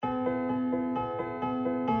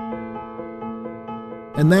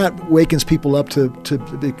And that wakens people up to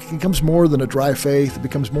it becomes more than a dry faith. It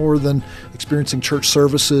becomes more than experiencing church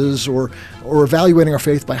services or evaluating our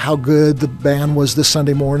faith by how good the band was this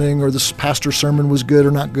Sunday morning or this pastor's sermon was good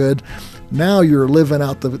or not good. Now you're living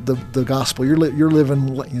out the gospel. You're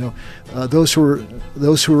living, those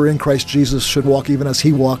who are in Christ Jesus should walk even as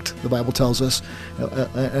He walked. The Bible tells us,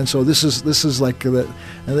 and so this is like that.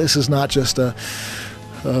 And this is not just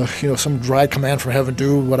some dry command from heaven,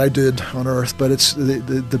 do what I did on earth, but it's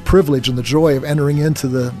the privilege and the joy of entering into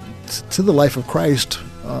the life of Christ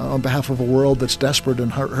on behalf of a world that's desperate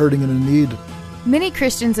and hurting and in need. Many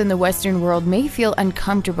Christians in the Western world may feel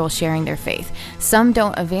uncomfortable sharing their faith. Some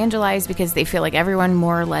don't evangelize because they feel like everyone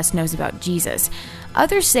more or less knows about Jesus.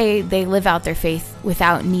 Others say they live out their faith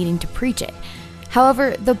without needing to preach it.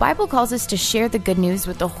 However, the Bible calls us to share the good news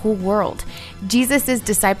with the whole world. Jesus'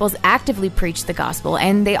 disciples actively preached the gospel,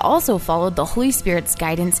 and they also followed the Holy Spirit's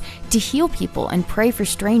guidance to heal people and pray for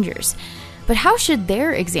strangers. But how should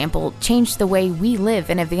their example change the way we live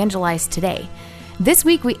and evangelize today? This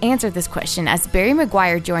week, we answer this question as Barry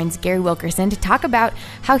McGuire joins Gary Wilkerson to talk about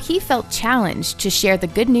how he felt challenged to share the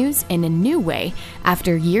good news in a new way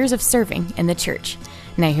after years of serving in the church.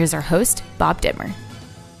 Now here's our host, Bob Dittmer.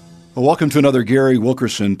 Well, welcome to another Gary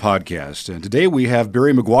Wilkerson podcast. And today we have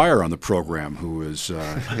Barry McGuire on the program, who is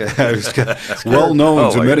well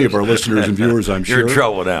known to many of our listeners and viewers, I'm sure. You're in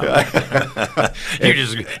trouble now.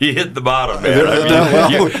 you hit the bottom,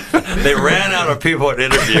 man. They ran out of people to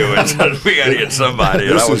interview and said, we got to get somebody.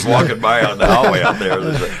 And I was walking by on the hallway out there.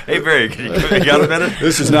 And said, hey, Barry, you got a minute?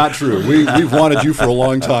 This is not true. We've wanted you for a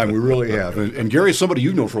long time. We really have. And Gary's somebody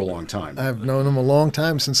you know for a long time. I've known him a long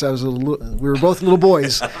time since I was we were both little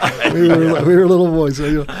boys. We were little boys.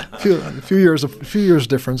 So, a few years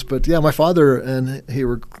difference, but yeah, my father and he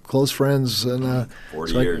were close friends, and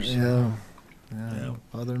 40 years. Yeah,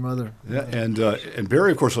 father and mother. Yeah, and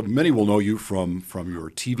Barry, of course, many will know you from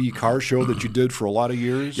your TV car show that you did for a lot of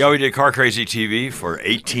years. Yeah, we did Car Crazy TV for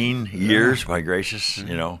 18 years. My gracious,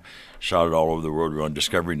 shot it all over the world. We were on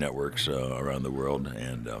Discovery Networks around the world,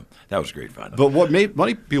 and that was great fun. But what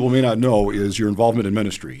many people may not know is your involvement in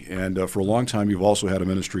ministry. And for a long time, you've also had a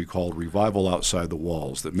ministry called Revival Outside the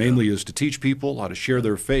Walls that mainly is to teach people how to share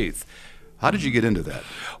their faith. How did you get into that?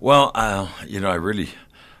 Well, I've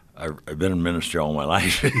been in ministry all my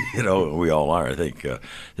life. We all are. I think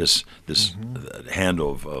this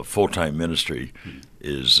handle of full-time ministry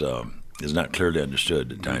is not clearly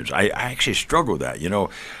understood at times. I actually struggle with that.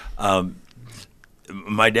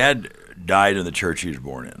 My dad died in the church he was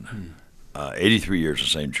born in. 83 years in the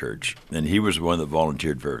same church, and he was the one that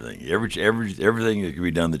volunteered for everything. Everything that could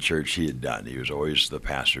be done in the church, he had done. He was always the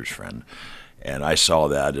pastor's friend, and I saw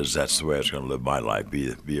that as that's the way I was going to live my life,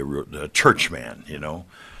 be a church man.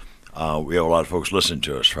 We have a lot of folks listening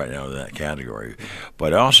to us right now in that category,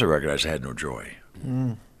 but I also recognized I had no joy.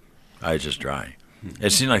 I was just dry.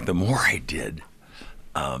 It seemed like the more I did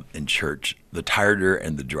in church, the tireder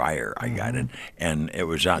and the drier I got it. And it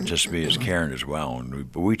was not just me, as Karen as well.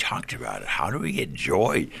 But we talked about it. How do we get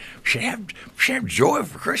joy? We should have joy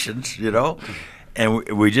for Christians, And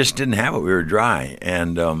we just didn't have it. We were dry.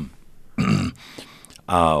 And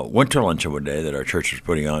went to luncheon one day that our church was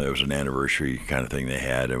putting on. It was an anniversary kind of thing they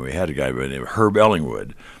had. And we had a guy by the name of Herb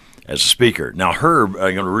Ellingwood as a speaker. Now, Herb,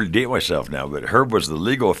 I'm going to really date myself now, but Herb was the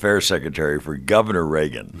legal affairs secretary for Governor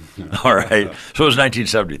Reagan. All right. So it was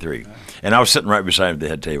 1973. And I was sitting right beside him at the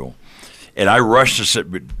head table. And I rushed to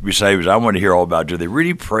sit beside him because I wanted to hear all about, do they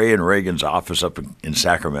really pray in Reagan's office up in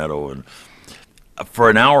Sacramento? And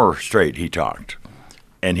for an hour straight, he talked.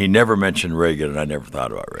 And he never mentioned Reagan, and I never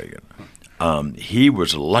thought about Reagan. He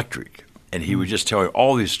was electric. And he would just tell you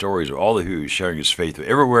all these stories of all the who he was sharing his faith with,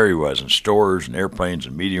 everywhere he was, in stores and airplanes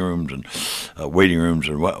and meeting rooms and waiting rooms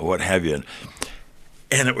and what have you.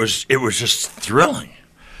 And it was just thrilling.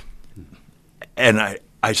 And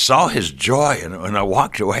I saw his joy, and when I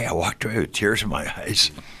walked away with tears in my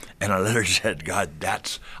eyes. And I literally said, God,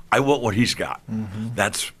 I want what he's got.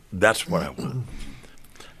 That's what I want.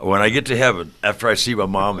 When I get to heaven, after I see my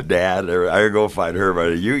mom and dad, I go find her.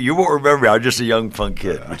 But you won't remember me. I was just a young, fun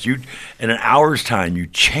kid. But in an hour's time, you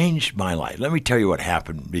changed my life. Let me tell you what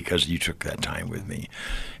happened because you took that time with me.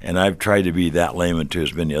 And I've tried to be that layman to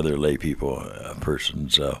as many other lay people,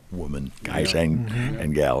 persons, women, guys,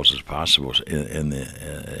 and gals as possible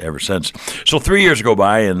ever since. So 3 years go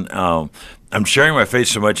by, and I'm sharing my faith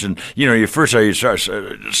so much. And, you start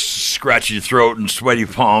scratching your throat and sweaty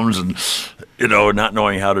palms and, not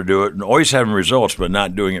knowing how to do it and always having results but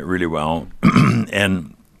not doing it really well.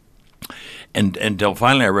 And until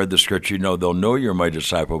finally I read the scripture, they'll know you're my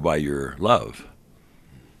disciple by your love.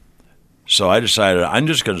 So I decided I'm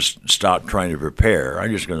just going to stop trying to prepare.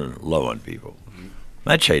 I'm just going to love on people.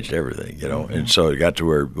 That changed everything, you know. And so it got to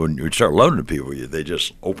where when you start loving to people, they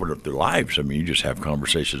just open up their lives. I mean, you just have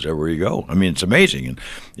conversations everywhere you go. I mean, it's amazing. And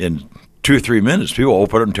in 2 or 3 minutes, people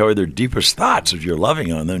open up and tell you their deepest thoughts if you're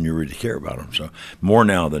loving on them and you really care about them. So more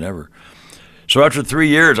now than ever. So after 3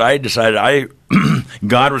 years, I decided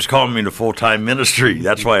God was calling me into full-time ministry.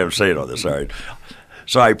 That's why I'm saying all this. All right.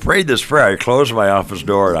 So I prayed this prayer. I closed my office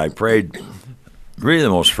door, and I prayed really the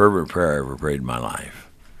most fervent prayer I ever prayed in my life.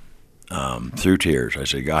 Through tears, I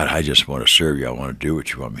said, God, I just want to serve you. I want to do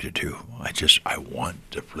what you want me to do. I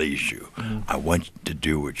want to please you. I want to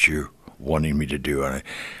do what you're wanting me to do. And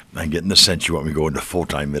I'm getting the sense you want me to go into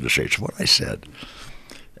full-time ministry. That's what I said.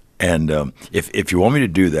 And if you want me to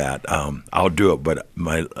do that, I'll do it. But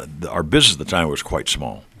our business at the time was quite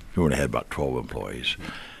small. We only had about 12 employees.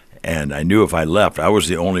 And I knew if I left, I was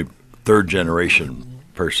the only third-generation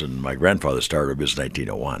person. My grandfather started a business in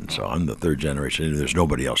 1901, so I'm the third generation. There's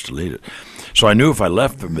nobody else to lead it. So I knew if I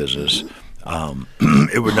left the business,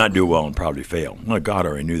 it would not do well and probably fail. Well, God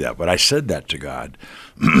already knew that, but I said that to God.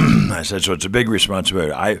 I said, so it's a big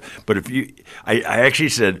responsibility. I actually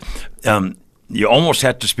said, you almost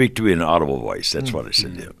have to speak to me in an audible voice. That's what I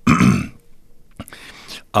said to him.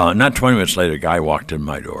 Not 20 minutes later, a guy walked in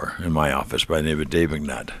my door, in my office, by the name of Dave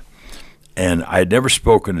McNutt. And I had never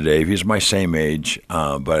spoken to Dave. He's my same age,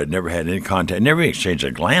 but I'd never had any contact. I never exchanged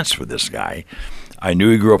a glance with this guy. I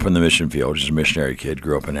knew he grew up in the mission field. He's a missionary kid,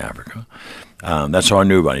 grew up in Africa. That's all I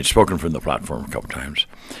knew about him. He'd spoken from the platform a couple times.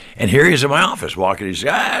 And here he is in my office walking. He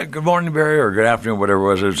said, good morning, Barry, or good afternoon, whatever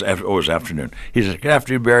it was. It was afternoon. He said, good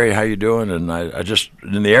afternoon, Barry. How you doing? And I just,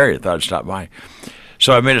 in the area, thought I'd stop by.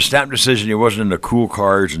 So I made a snap decision. He wasn't into cool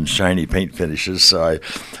cars and shiny paint finishes. So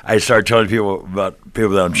I started telling people about people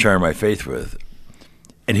that I'm sharing my faith with.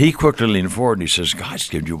 And he quickly leaned forward and he says, God's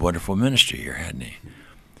given you a wonderful ministry here, hasn't he?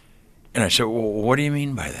 And I said, well, what do you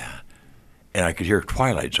mean by that? And I could hear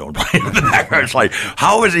Twilight Zone playing in the background. It's like,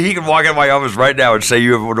 how is it he can walk in my office right now and say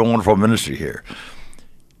you have a wonderful ministry here?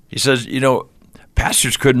 He says,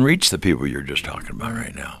 pastors couldn't reach the people you're just talking about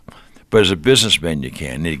right now. But as a businessman, you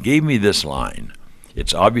can. And he gave me this line.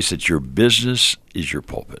 It's obvious that your business is your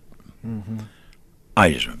pulpit. Mm-hmm.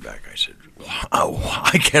 I just went back. I said, wow,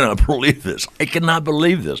 I cannot believe this. I cannot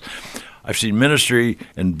believe this. I've seen ministry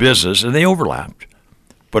and business, and they overlapped.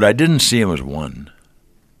 But I didn't see them as one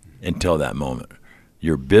until that moment.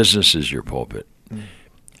 Your business is your pulpit. Mm.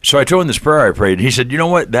 So I told him this prayer I prayed, and he said, you know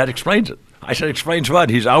what? That explains it. I said, explains what?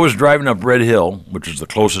 I was driving up Red Hill, which is the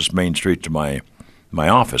closest main street to my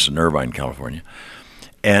office in Irvine, California.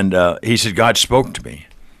 And he said, God spoke to me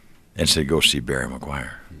and said, go see Barry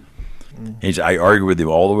McGuire. He said, I argued with him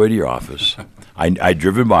all the way to your office. I'd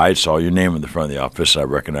driven by, I saw your name in the front of the office. I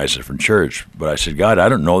recognized it from church. But I said, God, I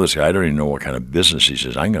don't know this guy. I don't even know what kind of business. He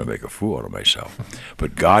says, I'm going to make a fool out of myself.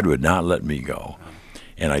 But God would not let me go.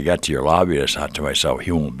 And I got to your lobby, and I thought to myself,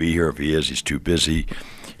 he won't be here. If he is, he's too busy.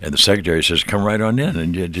 And the secretary says, come right on in.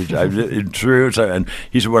 And he said,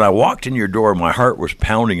 when I walked in your door, my heart was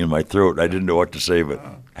pounding in my throat. I didn't know what to say, but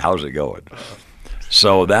how's it going?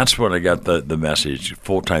 So that's when I got the message,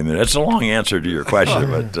 full-time ministry. It's a long answer to your question,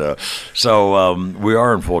 but we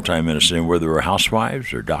are in full-time ministry, and whether we're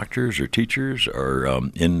housewives or doctors or teachers or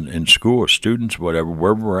in school, students, whatever,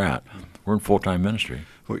 wherever we're at, we're in full-time ministry.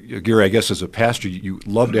 Well, Gary, I guess as a pastor, you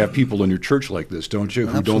love to have people in your church like this, don't you?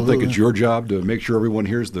 Who Absolutely. Don't think it's your job to make sure everyone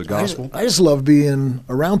hears the gospel? I just love being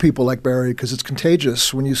around people like Barry because it's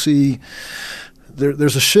contagious when you see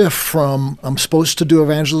there's a shift from I'm supposed to do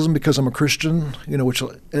evangelism because I'm a Christian,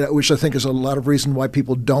 which I think is a lot of reason why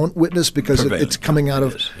people don't witness because it's coming out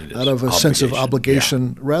of a sense of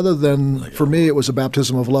obligation rather than, for me, it was a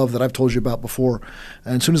baptism of love that I've told you about before.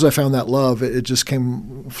 And as soon as I found that love, it just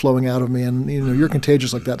came flowing out of me. And you're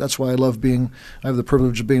contagious like that. That's why I have the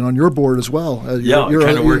privilege of being on your board as well. It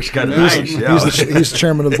kind of works kind of nice. He's the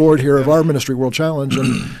chairman of the board here of our ministry, World Challenge,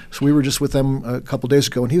 and so we were just with them a couple of days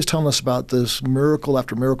ago, and he was telling us about this miracle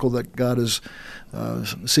after miracle that God is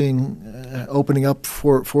seeing opening up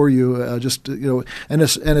for you. And it's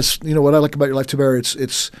what I like about your life too, Barry.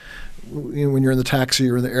 It's when you're in the taxi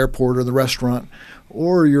or in the airport or the restaurant,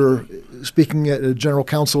 or you're speaking at a general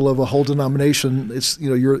council of a whole denomination. It's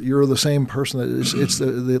you're the same person. It's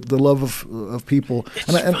the love of people,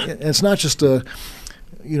 and it's not just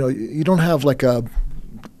you don't have like a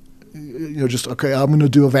just okay, I'm going to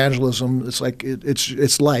do evangelism. It's like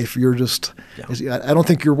it's life. You're just. Yeah. I don't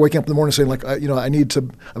think you're waking up in the morning saying like, I need to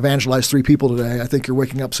evangelize 3 people today. I think you're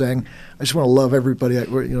waking up saying, I just want to love everybody. I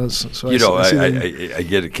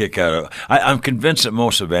get a kick out of. I'm convinced that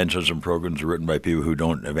most evangelism programs are written by people who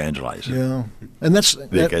don't evangelize. Yeah, and that's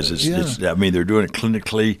because it's. I mean, they're doing it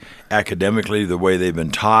clinically, academically, the way they've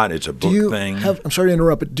been taught. It's a book thing. I'm sorry to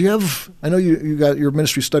interrupt, but do you have? I know you got your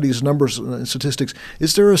ministry studies numbers and statistics.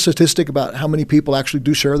 Is there a statistic about how many people actually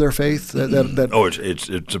do share their faith?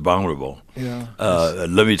 It's abominable. Yeah.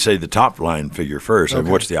 Let me say the top line figure first. Okay.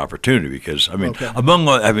 What's the opportunity? Because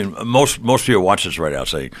most people watch this right now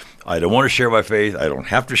saying, "I don't want to share my faith. I don't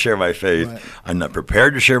have to share my faith. Right. I'm not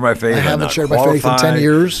prepared to share my faith. I haven't shared my faith in 10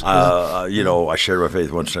 years. I shared my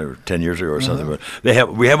faith once 10 years ago or something. But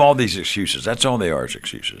we have all these excuses. That's all they are, is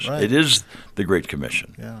excuses. Right. It is the Great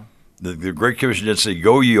Commission. Yeah. The Great Commission didn't say,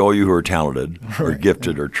 "Go ye all you who are talented, or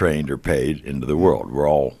gifted, or trained, or paid into the world."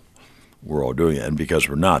 We're all doing it, and because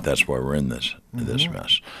we're not, that's why we're in this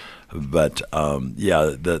mess. But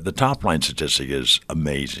the top line statistic is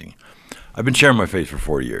amazing. I've been sharing my faith for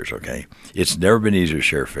 40 years. Okay, it's never been easier to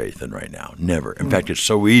share faith than right now. Never. In fact, it's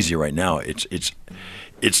so easy right now. It's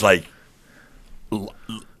like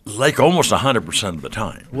almost 100% of the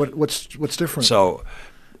time. What's different? So.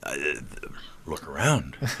 Look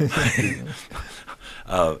around.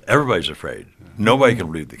 Everybody's afraid. Nobody can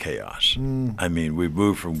believe the chaos. I mean, we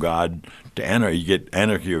move from God to anarchy. You get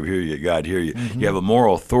anarchy over here, you get God here. You have a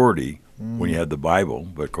moral authority when you have the Bible,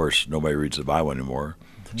 but of course nobody reads the Bible anymore.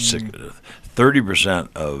 30%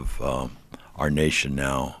 of our nation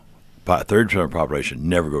now, 30% of the population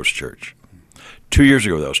never goes to church. 2 years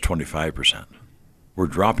ago, that was 25%. We're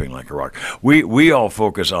dropping like a rock. We all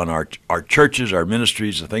focus on our churches, our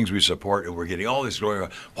ministries, the things we support, and we're getting all this glory.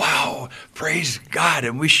 Wow, praise God,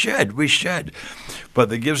 and we should. But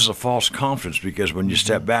that gives us a false confidence, because when you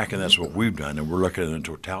step back, and that's what we've done, and we're looking at the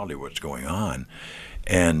totality of what's going on,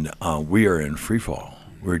 and we are in free fall.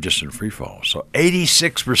 We're just in free fall. So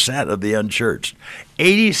 86% of the unchurched,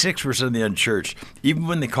 even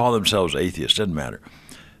when they call themselves atheists, doesn't matter.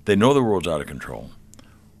 They know the world's out of control,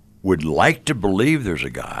 would like to believe there's a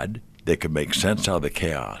God that could make sense out of the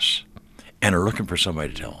chaos, and are looking for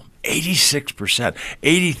somebody to tell them. 86%,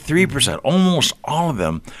 83%, almost all of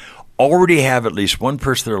them already have at least one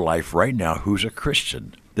person in their life right now who's a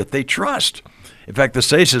Christian that they trust. In fact, the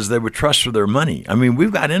say says they would trust for their money. I mean,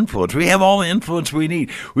 we've got influence. We have all the influence we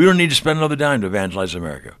need. We don't need to spend another dime to evangelize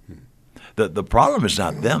America. The problem is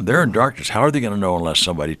not them. They're in darkness. How are they going to know unless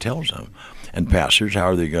somebody tells them? And pastors, how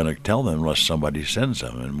are they going to tell them unless somebody sends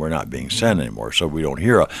them? And we're not being sent anymore, so we don't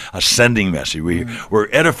hear a sending message. We're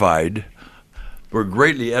edified. We're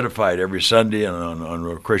greatly edified every Sunday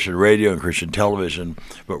on Christian radio and Christian television,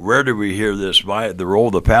 but rare do we hear this. The role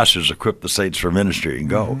of the pastors is equip the saints for ministry and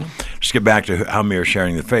go. Let's get back to how many are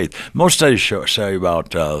sharing the faith. Most studies say about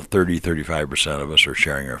 30-35% of us are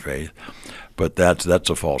sharing our faith. But that's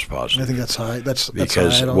a false positive. I think that's high. That's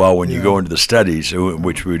because high. When you go into the studies,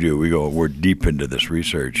 which we do, we're deep into this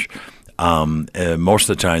research. Most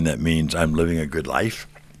of the time, that means I'm living a good life.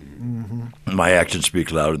 My actions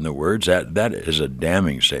speak louder than the words. That is a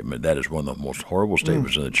damning statement. That is one of the most horrible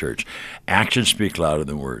statements in the church. Actions speak louder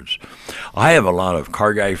than words. I have a lot of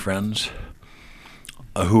car guy friends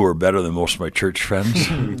who are better than most of my church friends.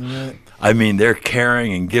 I mean, they're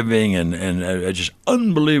caring and giving and just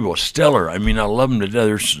unbelievable, stellar. I mean, I love them to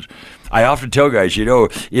death. I often tell guys,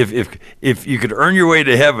 if you could earn your way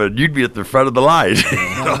to heaven, you'd be at the front of the line.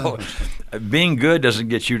 Being good doesn't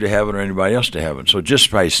get you to heaven or anybody else to heaven. So just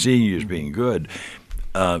by seeing you as being good,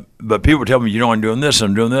 but people tell me, I'm doing this,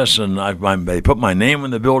 and they put my name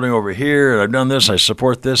in the building over here, and I've done this, I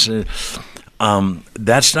support this.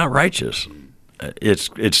 That's not righteous.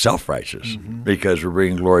 It's self-righteous because we're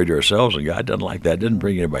bringing glory to ourselves, and God doesn't like that. It didn't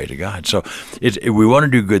bring anybody to God. So we want to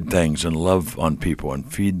do good things and love on people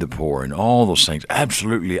and feed the poor and all those things,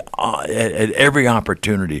 absolutely, at every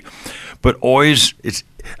opportunity. But always, it's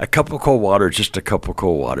a cup of cold water, just a cup of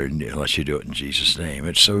cold water, unless you do it in Jesus' name.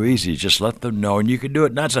 It's so easy. Just let them know, and you can do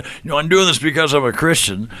it. Not say, I'm doing this because I'm a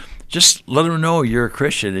Christian. Just let them know you're a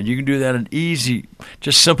Christian, and you can do that in easy,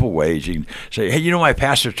 just simple ways. You can say, hey, my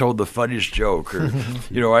pastor told the funniest joke, or,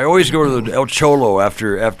 I always go to the El Cholo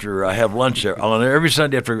after I have lunch there. Every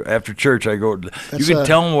Sunday after church, I go. You can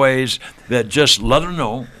tell them ways that just let them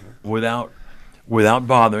know without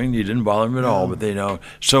bothering. You didn't bother them at all, but they know.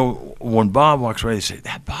 So when Bob walks away, they say,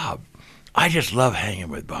 that Bob, I just love hanging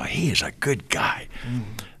with Bob. He is a good guy.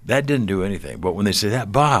 That didn't do anything. But when they say,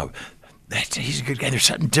 that Bob, he's a good guy, there's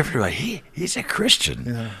something different about him. He's a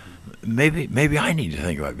Christian. maybe I need to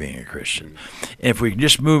think about being a Christian. And if we can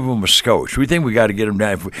just move them a scotch, we think we got to get them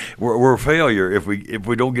down. If we're a failure if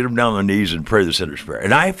we don't get them down on their knees and pray the sinner's prayer.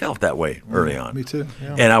 And I felt that way early on. Me too.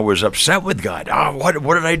 Yeah. And I was upset with God. Oh, what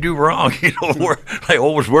did I do wrong?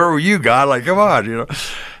 Where were you, God? Like, come on,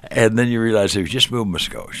 And then you realize if you just move them a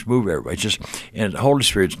scotch, move everybody. And the Holy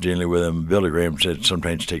Spirit's dealing with them. Billy Graham said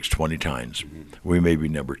sometimes it takes 20 times. We may be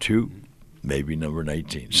number 2. Maybe number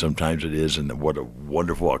 19. Sometimes it is, and what a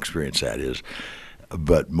wonderful experience that is.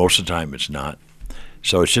 But most of the time it's not.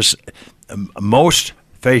 So it's just most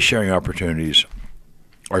faith-sharing opportunities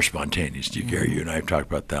are spontaneous. Gary, you and I have talked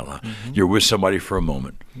about that a lot. You're with somebody for a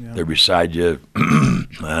moment. Yeah. They're beside you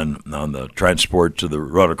on the transport to the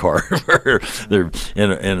rental car. They're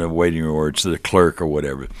in a waiting room, or it's the clerk or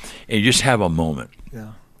whatever. And you just have a moment.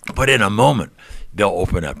 Yeah. But in a moment, they'll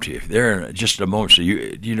open up to you. They're in just a moment. So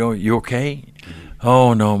you okay?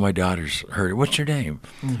 Oh no, my daughter's hurt. What's your name?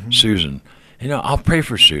 Susan. I'll pray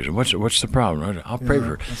for Susan. What's the problem? I'll pray for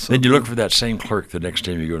her. So then you look for that same clerk the next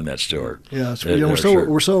time you go in that store. Yeah,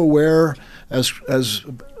 we're so aware as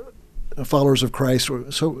followers of Christ.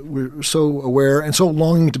 We're so aware and so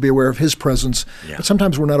longing to be aware of His presence. Yeah. But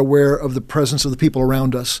sometimes we're not aware of the presence of the people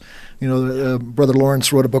around us. Brother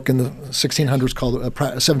Lawrence wrote a book in the 1600s called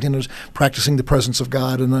 1700s, Practicing the Presence of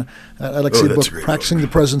God, and I like to see the book Practicing the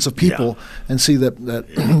Presence of People, and see that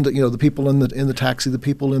the people in the taxi, the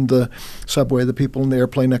people in the subway, the people in the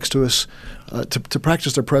airplane next to us, to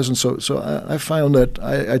practice their presence. So I found that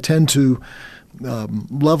I tend to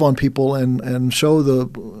love on people and show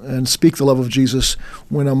and speak the love of Jesus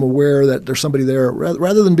when I'm aware that there's somebody there,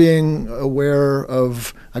 rather than being aware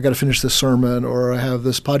of I got to finish this sermon, or I have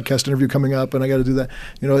this podcast interview coming up and I got to do that.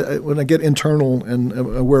 When I get internal and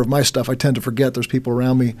aware of my stuff, I tend to forget there's people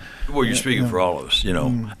around me. Well, you're speaking for all of us.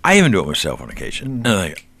 I even do it myself on occasion, and I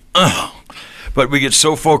think, oh. But we get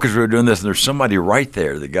so focused we're doing this, and there's somebody right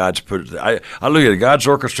there that God's put. I look at it. God's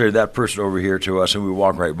orchestrated that person over here to us, and we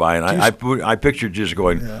walk right by. And I pictured just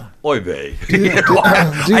going, "Oy vey."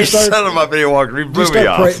 I set them up and he walked. He blew me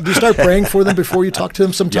off. Do you start praying for them before you talk to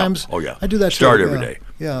them? Sometimes. Yeah. Oh yeah. I do that. Start every day.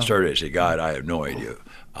 Yeah. Start every day. Say, God, I have no idea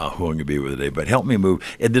who I'm going to be with today, but help me move.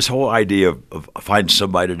 And this whole idea of finding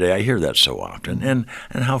somebody today, I hear that so often, and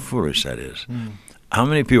how foolish that is. How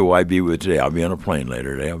many people will I be with today? I'll be on a plane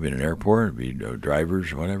later today. I'll be in an airport. I'll be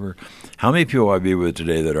drivers, whatever. How many people will I be with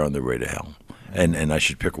today that are on their way to hell? And I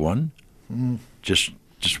should pick one? Just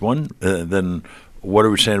one? Then what are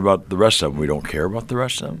we saying about the rest of them? We don't care about the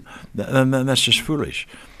rest of them? Then that's just foolish.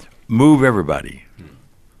 Move everybody.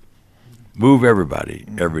 Move everybody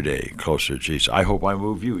every day closer to Jesus. I hope I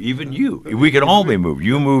move you, even you. We can all be moved.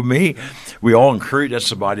 You move me. We all encourage. That's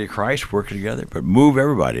the body of Christ working together. But move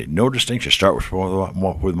everybody. No distinction. Start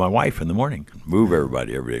with my wife in the morning. Move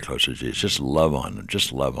everybody every day closer to Jesus. Just love on them.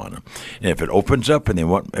 Just love on them. And if it opens up and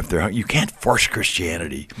you can't force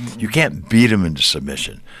Christianity. You can't beat them into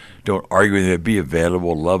submission. Don't argue with them. Be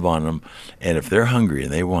available. Love on them. And if they're hungry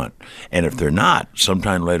and they want, and if they're not,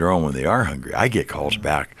 sometime later on when they are hungry, I get calls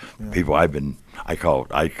back. People I call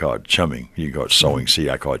it chumming. You can call it sowing seed.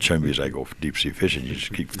 I call it chumming because I go deep sea fishing. You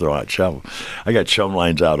just keep throwing out chum. I got chum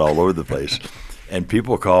lines out all over the place. And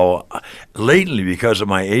people call, lately because of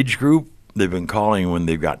my age group, they've been calling when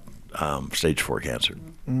they've got stage 4 cancer.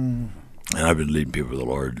 And I've been leading people to the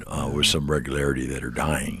Lord with some regularity that are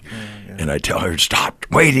dying. And I tell her, stop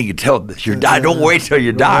waiting until you're dying. Don't wait till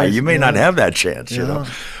you die. You may not have that chance,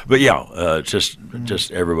 But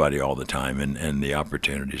just everybody all the time and the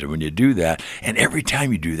opportunities. And when you do that, and every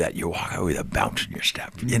time you do that, you walk out with a bounce in your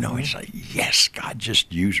step. It's like, yes, God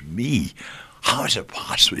just used me. How is it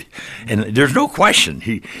possible? And there's no question.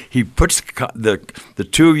 He puts the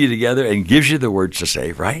two of you together and gives you the words to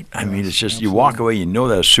say, right? I mean, it's just, you walk away, you know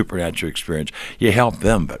that's a supernatural experience. You help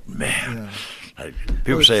them, but man,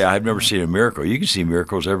 people say, I've never seen a miracle. You can see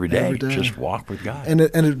miracles every day. Just walk with God. And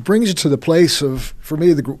it brings you to the place of, for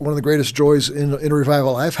me, one of the greatest joys in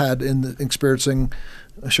revival I've had in experiencing,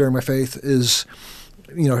 sharing my faith is,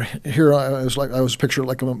 here I was pictured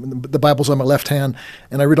like the Bible's on my left hand,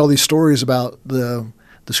 and I read all these stories about the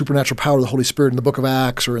supernatural power of the Holy Spirit in the book of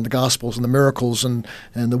Acts or in the Gospels and the miracles and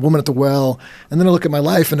the woman at the well. And then I look at my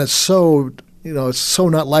life, and it's so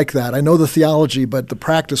not like that. I know the theology, but the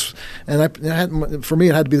practice, and for me,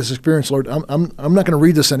 it had to be this experience. Lord, I'm not going to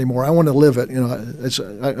read this anymore. I want to live it.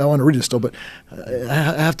 I want to read it still, but I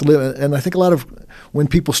have to live it. And I think a lot of when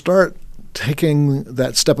people start taking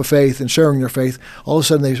that step of faith and sharing their faith, all of a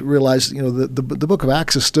sudden they realize, the book of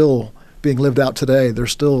Acts is still being lived out today.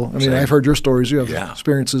 There's still, I mean, I've heard your stories. You have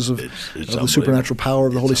experiences of the supernatural power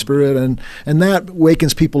of the Holy Spirit, and that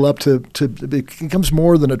wakens people up to it becomes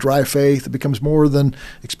more than a dry faith. It becomes more than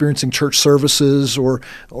experiencing church services or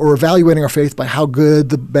evaluating our faith by how good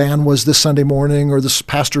the band was this Sunday morning or this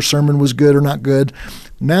pastor's sermon was good or not good.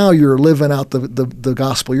 Now you're living out the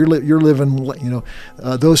gospel. You're living.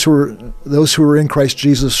 Those who are in Christ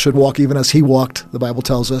Jesus should walk even as He walked. The Bible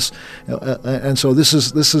tells us, and so this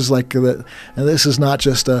is like that. And this is not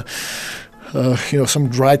just some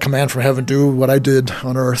dry command from heaven, do what I did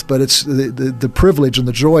on earth, but it's the privilege and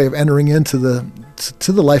the joy of entering into the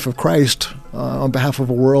life of Christ on behalf of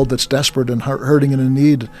a world that's desperate and hurting and in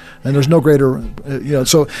need. And there's no greater,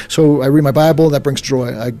 So I read my Bible, that brings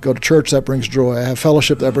joy. I go to church, that brings joy. I have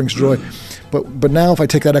fellowship, that brings joy. But now if I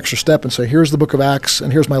take that extra step and say, here's the Book of Acts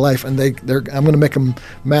and here's my life, and I'm going to make them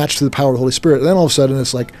match to the power of the Holy Spirit. And then all of a sudden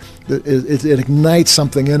it's like it ignites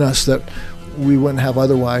something in us that we wouldn't have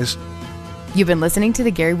otherwise. You've been listening to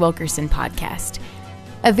the Gary Wilkerson Podcast.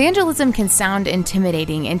 Evangelism can sound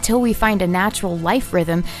intimidating until we find a natural life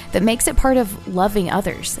rhythm that makes it part of loving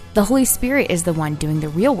others. The Holy Spirit is the one doing the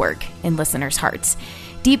real work in listeners' hearts.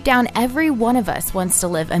 Deep down, every one of us wants to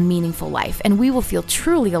live a meaningful life, and we will feel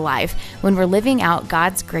truly alive when we're living out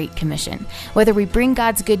God's Great Commission. Whether we bring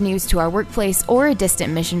God's good news to our workplace or a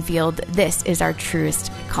distant mission field, this is our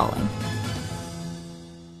truest calling.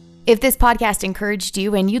 If this podcast encouraged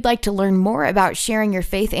you and you'd like to learn more about sharing your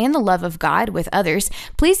faith and the love of God with others,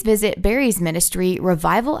 please visit Barry's ministry,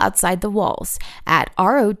 Revival Outside the Walls, at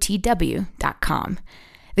rotw.com.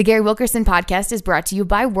 The Gary Wilkerson Podcast is brought to you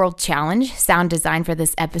by World Challenge. Sound design for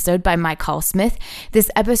this episode by Mike Hall-Smith.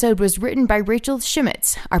 This episode was written by Rachel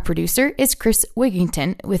Schmitz. Our producer is Chris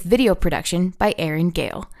Wigington, with video production by Aaron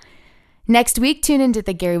Gale. Next week, tune into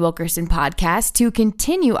the Gary Wilkerson Podcast to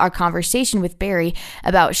continue our conversation with Barry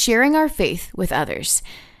about sharing our faith with others.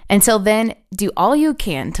 Until then, do all you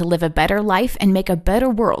can to live a better life and make a better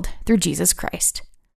world through Jesus Christ.